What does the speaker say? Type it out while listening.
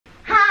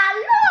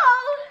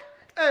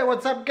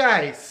what's up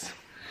guys?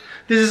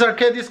 This is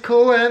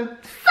ArcadiusKul and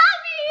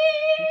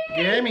Sunny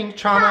gaming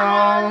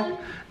channel.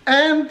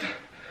 And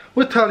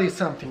we'll tell you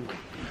something.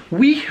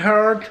 We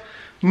heard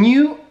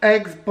new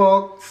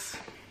Xbox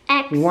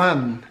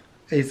One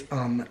is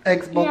on.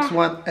 Xbox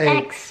One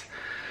X.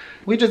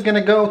 We're just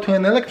gonna go to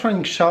an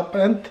electronic shop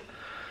and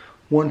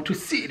want to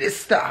see this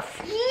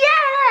stuff.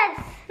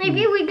 Yes!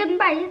 Maybe we can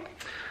buy it.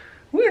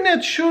 We're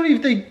not sure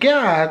if they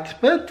got,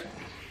 but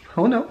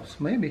who knows,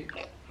 maybe.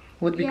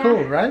 Would be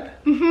cool, right?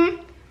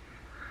 Mm-hmm.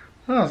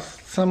 Oh,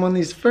 someone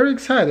is very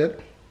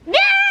excited. Yes!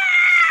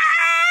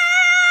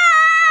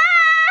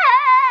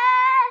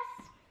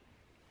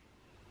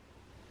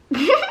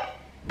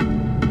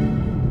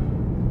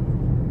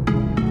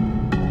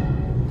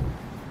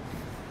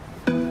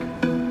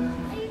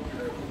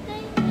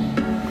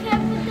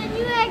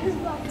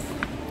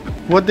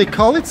 What they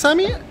call it,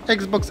 Sammy?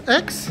 Xbox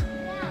X?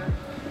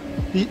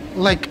 Yeah.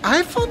 Like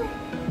iPhone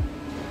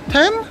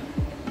 10?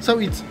 So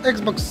it's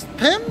Xbox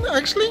 10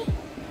 actually?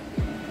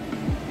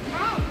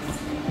 X.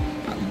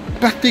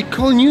 But they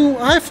call new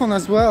iPhone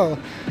as well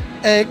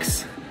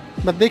X,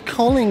 but they're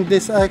calling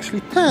this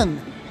actually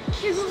 10.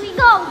 Here we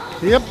go.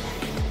 Yep.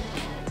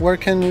 Where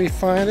can we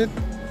find it?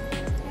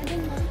 I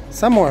don't know.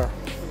 Somewhere.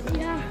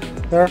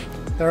 Yeah.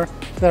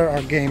 There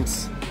are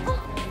games.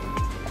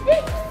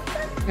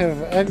 We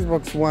have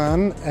Xbox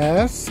One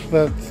S,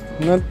 but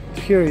not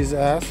here is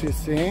S, you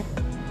see,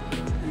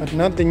 but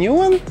not the new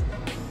one.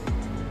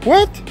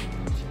 What?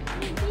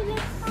 Maybe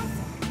let's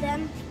ask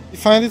them. You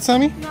find it,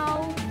 Sammy?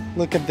 No.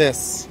 Look at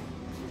this.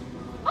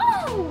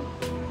 Oh!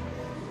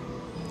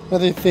 What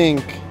do you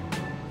think?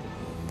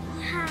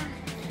 Yeah.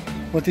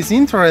 What is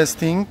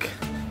interesting,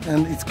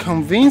 and it's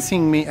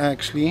convincing me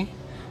actually,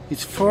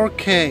 it's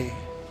 4K.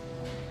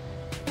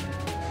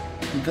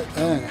 The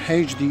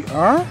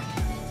HDR.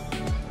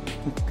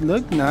 It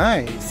looked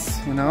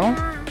nice, you know?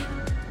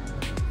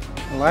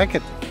 I like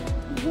it.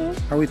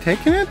 Mm-hmm. Are we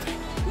taking it?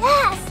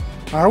 Yes!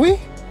 Are we?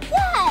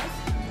 Yes!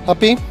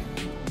 Happy?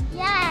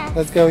 Yes!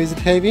 Let's go. Is it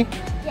heavy?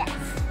 Yes!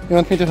 You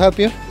want me to help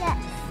you? Yes!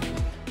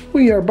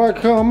 We are back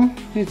home.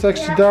 It's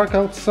actually dark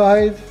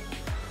outside,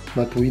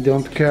 but we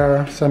don't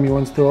care. Sammy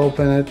wants to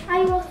open it.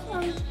 I was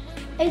on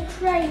a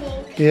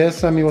training. Yes,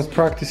 Sammy was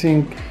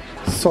practicing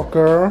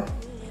soccer,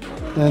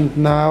 and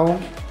now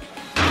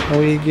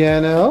we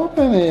gonna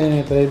open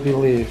it, I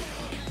believe.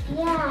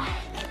 Yeah.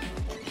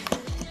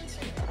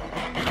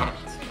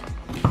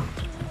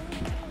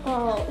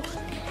 Oh.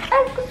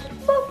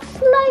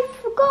 Xbox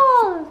Live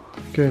Gold.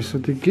 Okay, so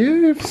they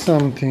give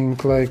something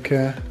like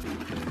Here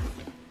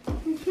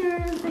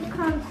is the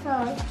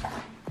console.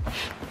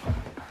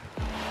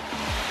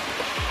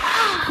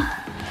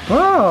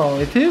 wow,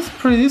 it is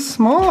pretty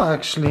small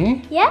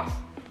actually. Yes?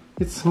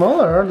 It's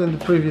smaller than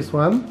the previous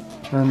one,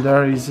 and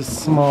there is a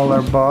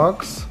smaller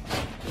box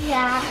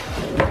Yeah.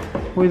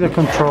 with a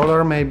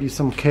controller, maybe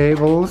some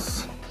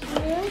cables.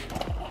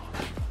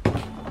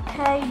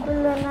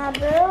 Cable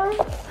another.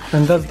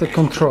 And that's the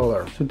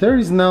controller. So there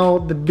is now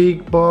the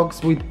big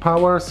box with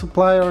power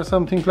supply or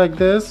something like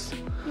this.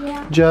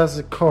 Yeah. Just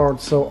a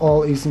cord, so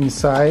all is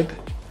inside.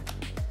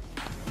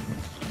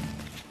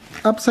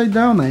 Upside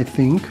down, I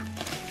think.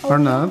 Or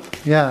not.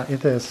 Yeah,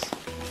 it is.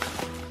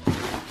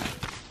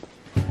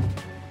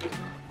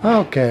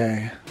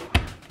 Okay.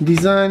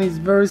 Design is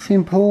very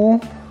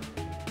simple.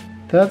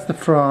 That's the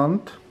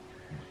front.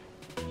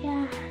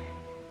 Yeah.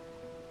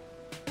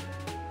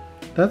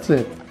 That's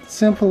it.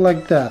 Simple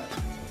like that.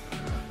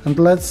 And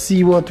let's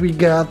see what we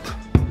got.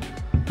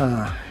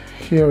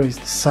 Here is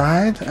the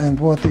side and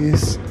what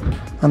is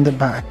on the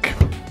back.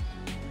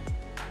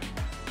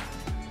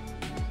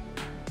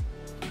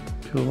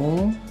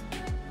 Cool.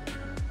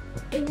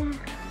 Yeah.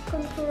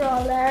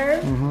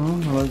 Controller.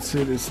 Let's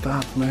see this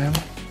stuff, man.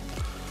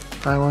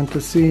 I want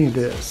to see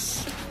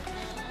this.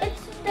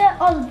 It's the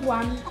old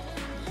one.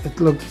 It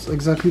looks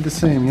exactly the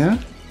same, yeah?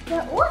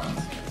 The what?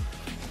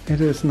 It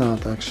is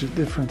not actually,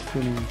 different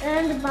feeling.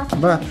 And the battery.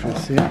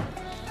 Batteries, yeah.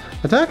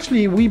 But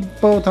actually we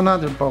bought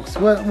another box.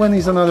 When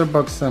is another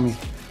box, Sammy?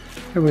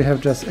 Here we have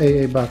just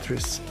AA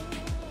batteries.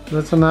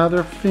 That's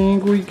another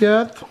thing we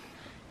got.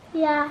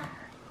 Yeah.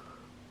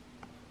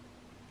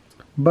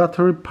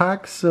 Battery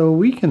packs, so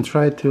we can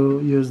try to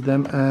use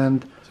them,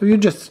 and so you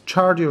just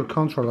charge your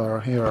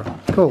controller here.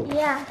 Cool.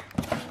 Yeah.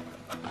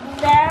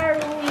 There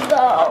we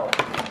go.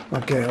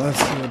 Okay, let's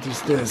see what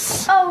is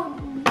this. Oh,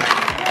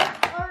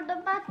 or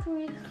the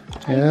batteries.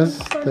 Yes,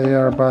 they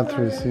are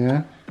batteries,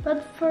 yeah.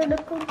 But for the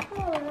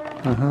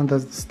controller.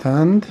 That's the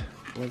stand.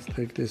 Let's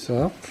take this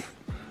off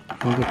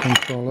from the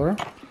controller.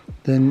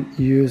 Then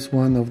use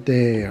one of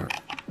there.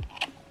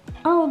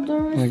 Oh,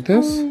 there is Like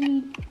this?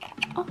 only...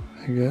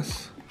 I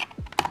guess.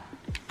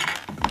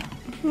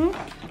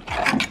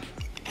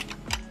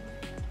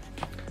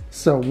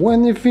 So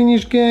when you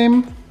finish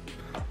game,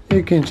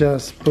 you can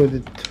just put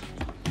it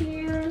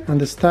Here. on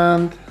the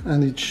stand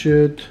and it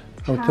should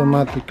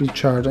automatically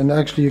charge. And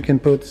actually you can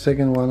put the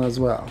second one as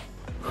well.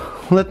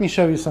 Let me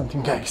show you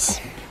something, guys.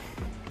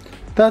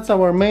 That's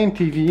our main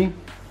TV.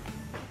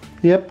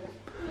 Yep.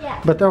 Yeah.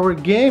 But our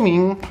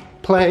gaming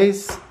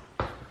place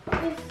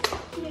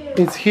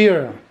It's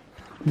here.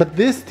 But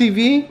this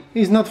TV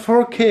is not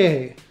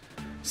 4K.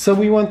 So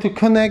we want to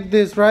connect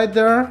this right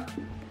there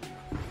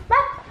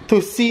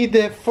to see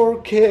the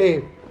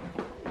 4K.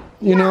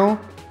 You know?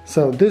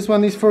 So this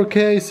one is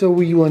 4K, so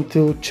we want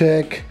to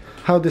check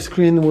how the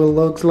screen will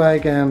look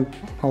like and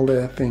all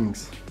the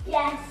things.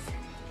 Yes.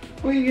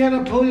 We're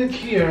gonna put it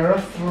here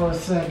for a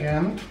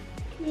second.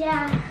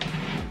 Yeah.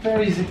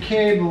 There is a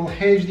cable,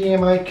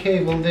 HDMI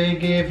cable they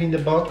gave in the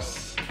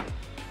box.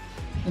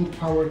 And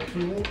power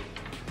cable.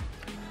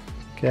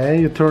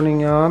 Okay, you're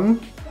turning on.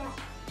 Yeah.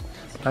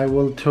 I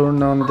will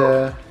turn on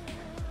the...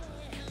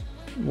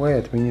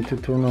 Wait, we need to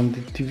turn on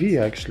the TV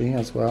actually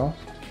as well.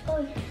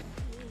 Oh.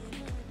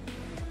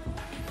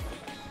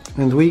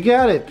 And we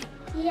got it.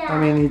 Yeah. I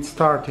mean, it's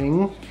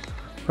starting.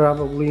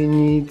 Probably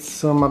needs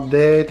some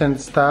update and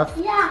stuff.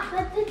 Yeah,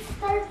 but it's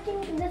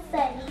starting the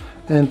same.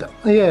 And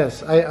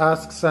yes, I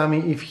asked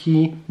Sammy if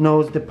he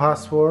knows the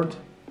password.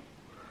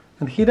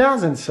 And he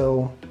doesn't,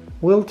 so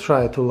we'll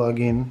try to log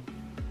in.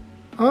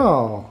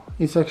 Oh,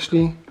 it's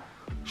actually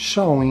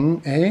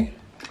showing, eh?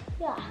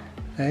 Yeah.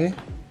 Eh?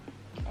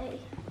 Okay.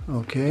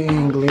 Okay,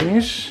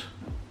 English.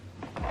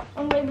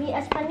 Or maybe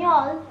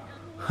Espanol.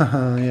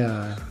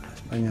 Yeah,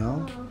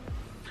 Espanol.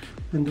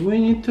 And we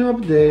need to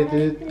update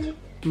it.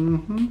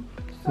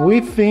 We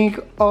think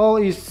all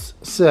is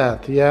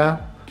set,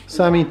 yeah?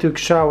 Sammy took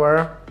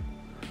shower.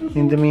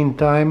 In the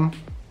meantime,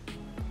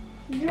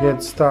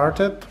 get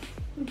started.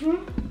 Get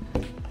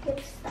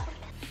started.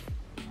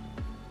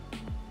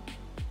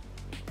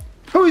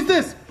 Who is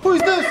this? Who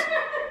is this?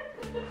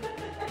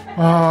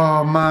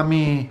 Oh,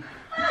 mommy.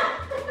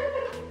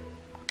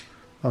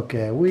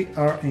 Okay, we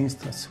are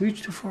insta.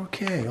 Switch to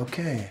 4K.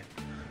 Okay.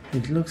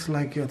 It looks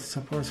like it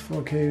supports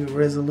 4K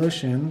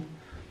resolution.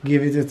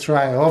 Give it a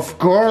try. Of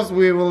course,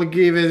 we will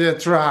give it a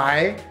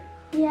try.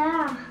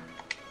 Yeah.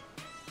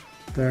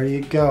 There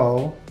you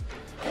go.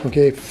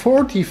 Okay,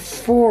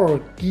 44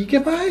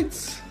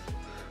 gigabytes.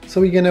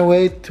 So we're gonna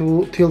wait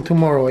till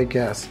tomorrow, I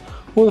guess.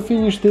 We'll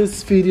finish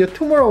this video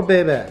tomorrow,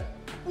 baby.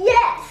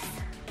 Yes.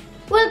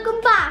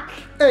 Welcome back.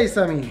 Hey,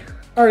 Sammy,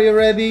 are you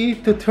ready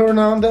to turn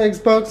on the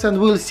Xbox and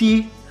we'll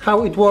see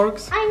how it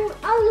works? I'm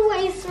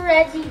always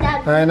ready,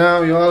 Dad. I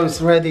know you're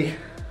always ready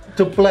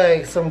to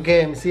play some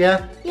games,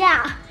 yeah?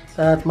 Yeah.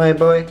 That my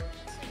boy.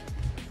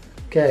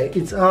 Okay,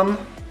 it's on.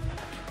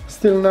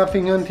 Still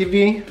nothing on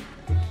TV.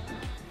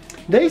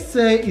 They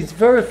say it's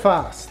very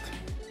fast.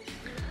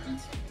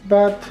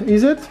 But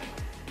is it?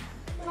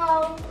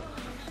 No.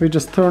 We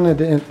just turn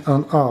it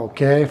on. Oh,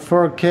 okay,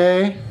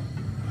 4K.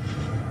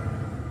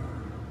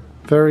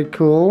 Very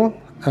cool.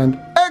 And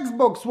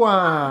Xbox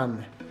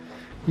One.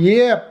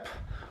 Yep.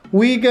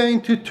 We're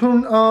going to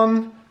turn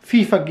on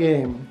FIFA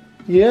game.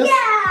 Yes?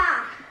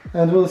 Yeah.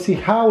 And we'll see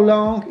how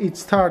long it's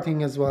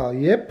starting as well.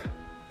 Yep.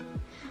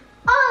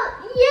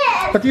 Oh,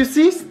 yes. But you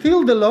see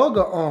still the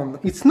logo on.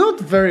 It's not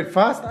very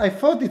fast. I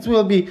thought it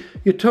will be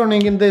you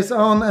turning in this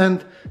on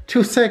and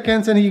 2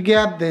 seconds and you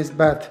get this,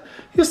 but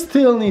you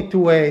still need to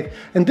wait.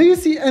 And do you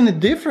see any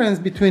difference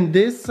between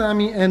this,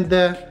 Sammy, and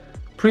the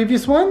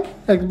previous one,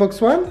 Xbox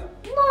One?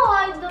 No,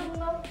 I don't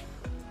know.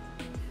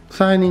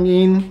 Signing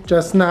in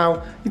just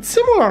now. It's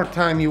similar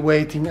time you're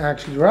waiting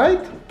actually,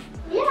 right?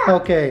 Yeah.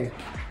 Okay.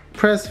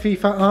 Press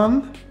FIFA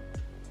on.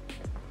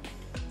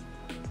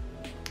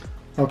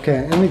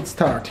 Okay, and it's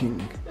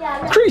starting.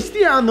 Yeah.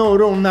 Cristiano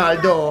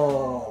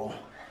Ronaldo!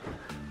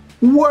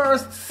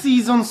 Worst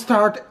season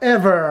start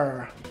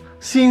ever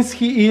since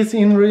he is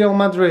in Real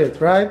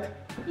Madrid, right?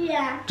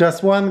 Yeah.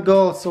 Just 1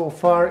 goal so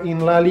far in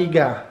La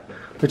Liga,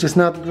 which is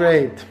not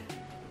great.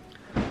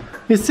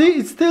 You see,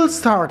 it's still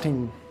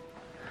starting.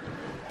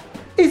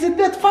 Is it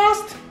that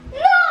fast?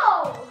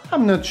 No.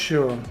 I'm not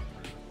sure.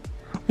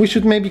 We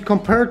should maybe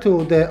compare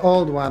to the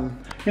old one.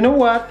 You know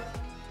what?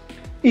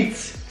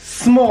 It's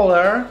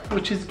smaller,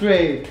 which is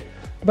great,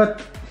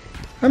 but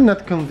I'm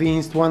not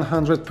convinced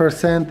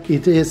 100%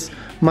 it is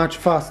much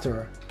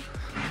faster.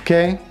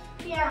 Okay?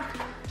 Yeah.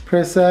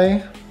 Press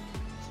A.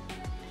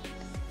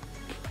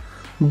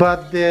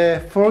 But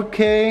the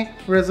 4K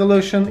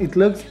resolution, it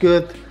looks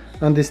good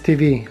on this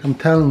TV, I'm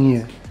telling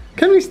you.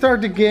 Can we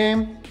start the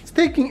game? It's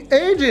taking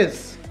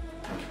ages.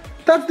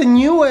 That's the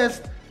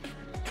newest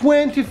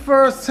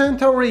 21st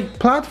century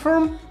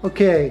platform?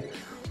 Okay,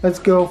 let's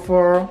go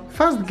for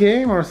fast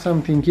game or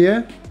something,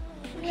 yeah?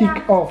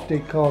 Kick off, they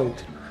call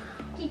it.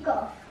 Kick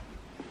off.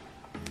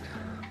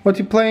 What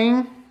you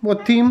playing?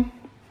 What team?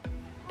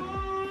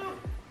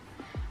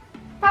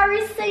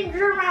 Paris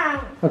Saint-Germain.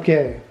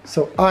 Okay,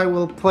 so I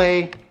will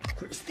play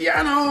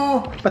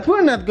Cristiano! But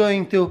we're not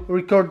going to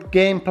record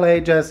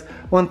gameplay, just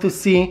want to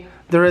see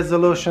the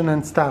resolution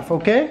and stuff,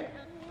 okay?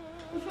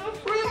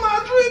 Real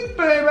Madrid,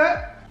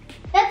 baby!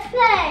 Let's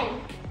play.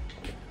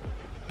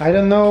 I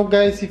don't know,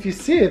 guys, if you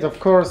see it, of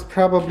course,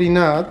 probably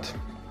not.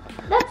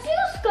 That's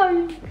you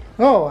scoring.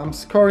 Oh, I'm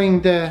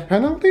scoring the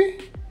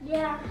penalty?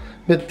 Yeah.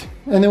 But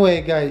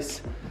anyway,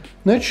 guys,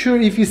 not sure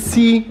if you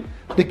see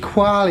the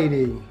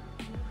quality.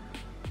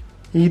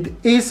 It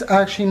is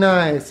actually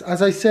nice.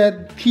 As I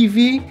said,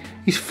 TV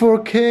is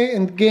 4K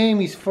and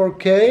game is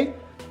 4K.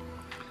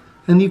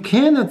 And you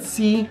cannot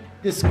see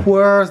the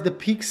squares, the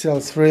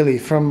pixels really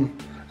from,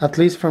 at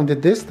least from the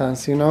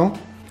distance, you know.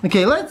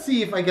 Okay, let's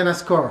see if I gonna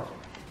score.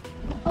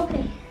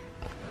 Okay.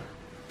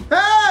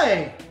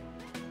 Hey!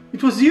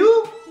 It was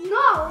you?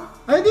 No.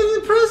 I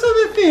didn't press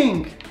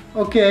anything.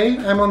 Okay,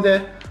 I'm on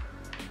the...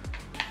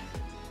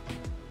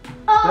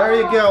 Oh. There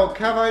you go,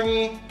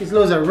 Cavani is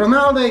loser.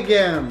 Ronaldo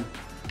again.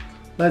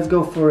 Let's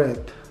go for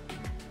it.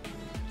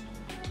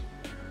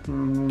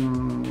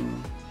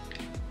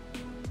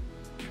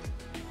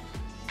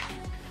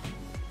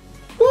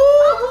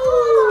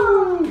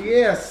 Woohoo!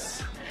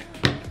 Yes.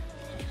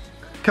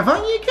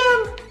 Cavani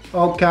again?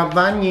 Oh,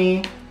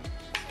 Cavani.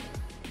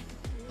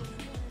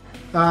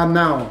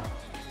 Now.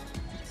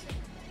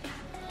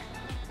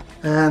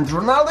 And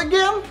Ronaldo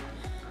again.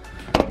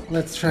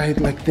 Let's try it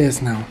like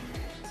this now.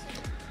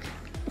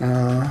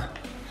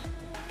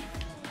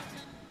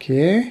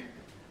 Okay.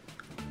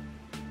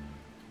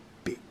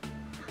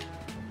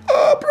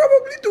 Oh,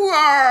 probably too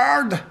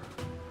hard.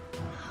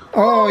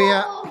 Oh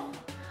yeah.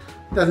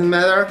 Doesn't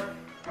matter.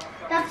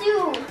 That's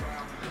you.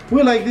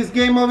 We like this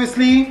game,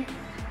 obviously.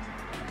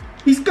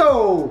 Let's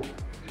go.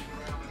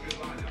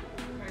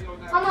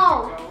 Come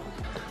on.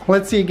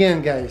 Let's see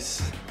again,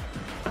 guys.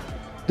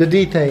 The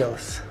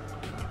details.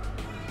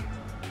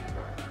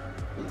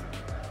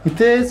 It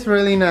is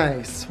really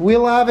nice. We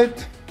love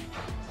it.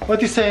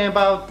 What you say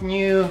about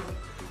new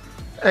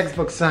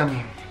Xbox,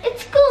 Sammy?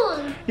 It's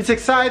cool. It's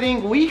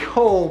exciting. We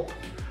hope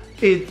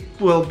it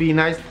will be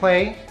nice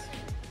play.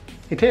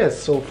 It is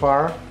so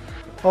far.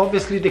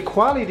 Obviously the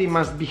quality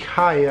must be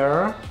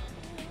higher.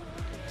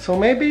 So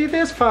maybe it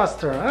is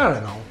faster. I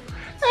don't know.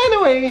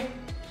 Anyway,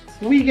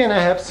 we're gonna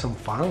have some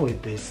fun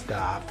with this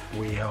stuff,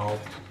 we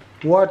hope.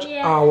 Watch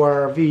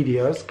our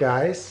videos,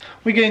 guys.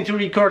 We're going to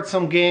record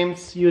some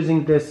games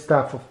using this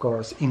stuff, of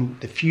course, in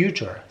the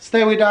future.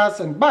 Stay with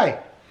us and bye!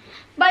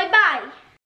 Bye-bye.